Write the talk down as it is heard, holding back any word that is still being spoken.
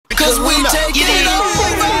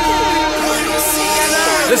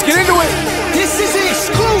Let's get into it. This is an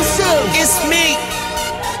exclusive. It's me,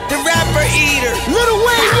 the rapper eater. Lil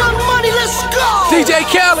Wayne, Young Money, let's go. DJ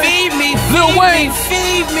Khaled, Feed me, Lil Wayne.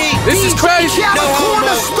 feed me. This is crazy. No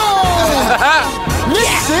cornerstone.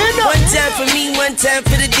 Listen up. One time for me, one time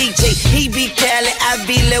for the DJ. He be Khaled, I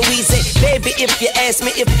be Louise. Baby, if you ask me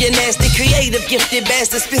if you're nasty, creative, gifted,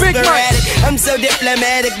 bastard, spit sporadic. I'm so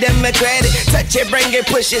diplomatic, democratic. Touch it, bring it,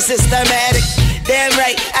 push it, systematic. Damn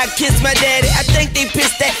right, I kiss my daddy. I think they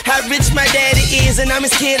pissed at how rich my daddy is. And I'm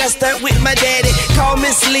his kid, I stunt with my daddy. Call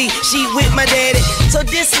Miss Lee, she with my daddy. So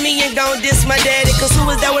diss me and gon' diss my daddy. Cause who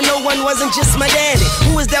was that when no one wasn't just my daddy?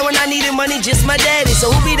 Who was that when I needed money? Just my daddy. So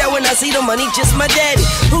who be that when I see the money? Just my daddy.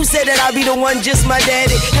 Who said that I'll be the one? Just my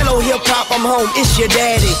daddy. Hello hip hop, I'm home, it's your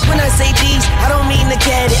daddy. When I say these, I don't mean the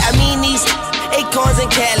caddy, I mean these Acorns and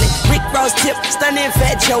Cali, Rick Ross tip, stunning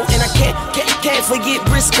Fat Joe, and I can't forget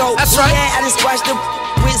Briscoe. That's right. Yeah, I just squashed the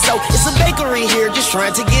Rizzo. It's a bakery here, just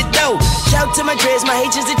trying to get dough. Shout to my dreads, my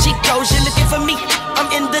H's and Chicos. You're looking for me, I'm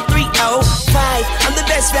in the 305. I'm the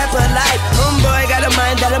best rapper alive. Homeboy got a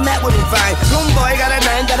mind that a Matt wouldn't find. Homeboy got a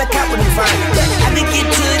 9 that a cat wouldn't find. But I can get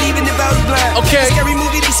to it even if I was blind. Okay. Scary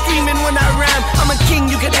movie, they screaming when I rhyme. I'm a king,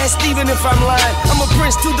 you can ask Steven if I'm lying. I'm a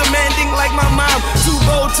prince, too demanding like my mom. Too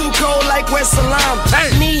bold, too cold like West Salam.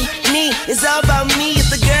 Hey. Me, it's all about me. If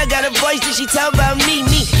the girl got a voice, then she tell about me.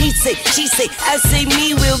 Me, he say, she say, I say me.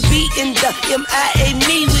 Will be in the MIA,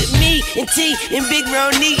 me with me and T and Big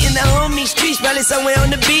Ronnie in the homie streets, probably somewhere on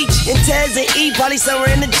the beach. And Taz and E, probably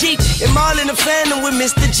somewhere in the Jeep. And Marl in the Phantom with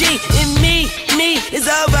Mr. G. And me, it's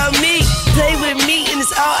all about me. Play with me and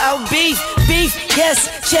it's all out beef. Beef, yes,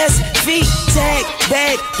 chest, feet, tag,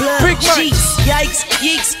 bag, blood, sheets. Yikes,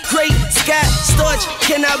 yeeks, crate, sky, storch.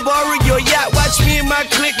 Can I borrow your yacht? Watch me and my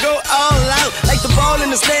clique go all out. Like the ball in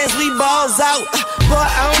the stands, we balls out. Boy,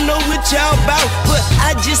 I don't know what y'all about, but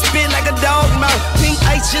I just spit like a dog mouth. Pink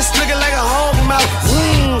ice just looking like a hog mouth.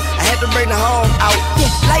 I had to bring the hog out. Yeah,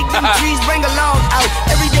 like them trees, bring a log out.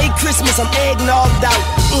 Every day Christmas, I'm eggnogged out.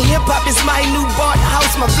 And hip hop is my new bought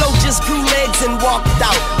house. My flow just grew legs and walked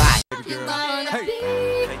out. Bye. You're gonna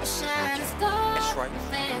be a shining star. That's right.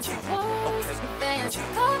 Fancy clothes, fancy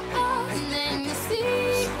cars, and then you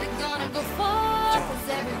see we're gonna go far, 'cause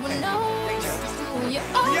everyone knows who you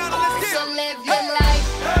are. So live your life.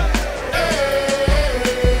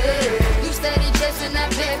 You steady chasing that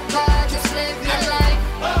big car, just live your life.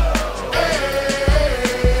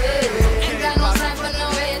 Ain't got no time for no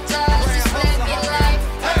haters, just live your life.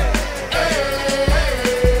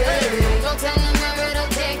 Don't tell them where it'll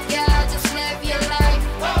take ya, just live your life.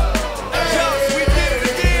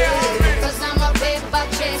 'Cause I'm a paper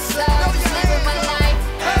chaser, just living my life.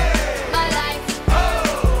 My life,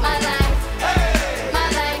 my life, my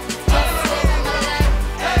life, just living my life.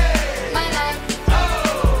 My life,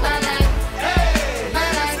 my life, my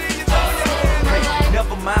life, just living my life.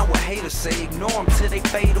 Never mind what haters say, ignore them till they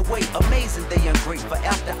fade away. Amazing they ungrateful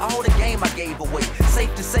after all the game I gave away.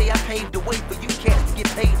 Safe to say I paved the way for you cats to get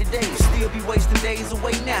paid today. Still be wasting days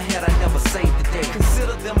away now had I never saved the day.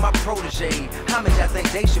 Consider them my protege. How much I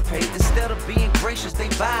think they should pay? Instead of being gracious, they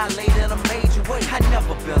violate in a major way. I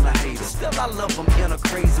never been a hater, still I love them in a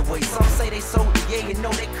crazy way. Some say they sold the yeah, you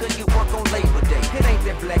know they couldn't get work on Labor Day. It ain't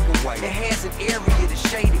that black and white, it has an area that's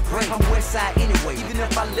shaded gray. I'm west side anyway, even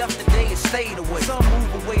if I left today and stayed away. Some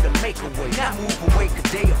move away to make a way, not move away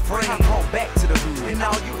cause they afraid. I come back to the hood, and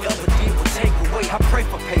all you ever did was take away. I pray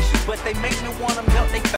for patience, but they make me wanna melt they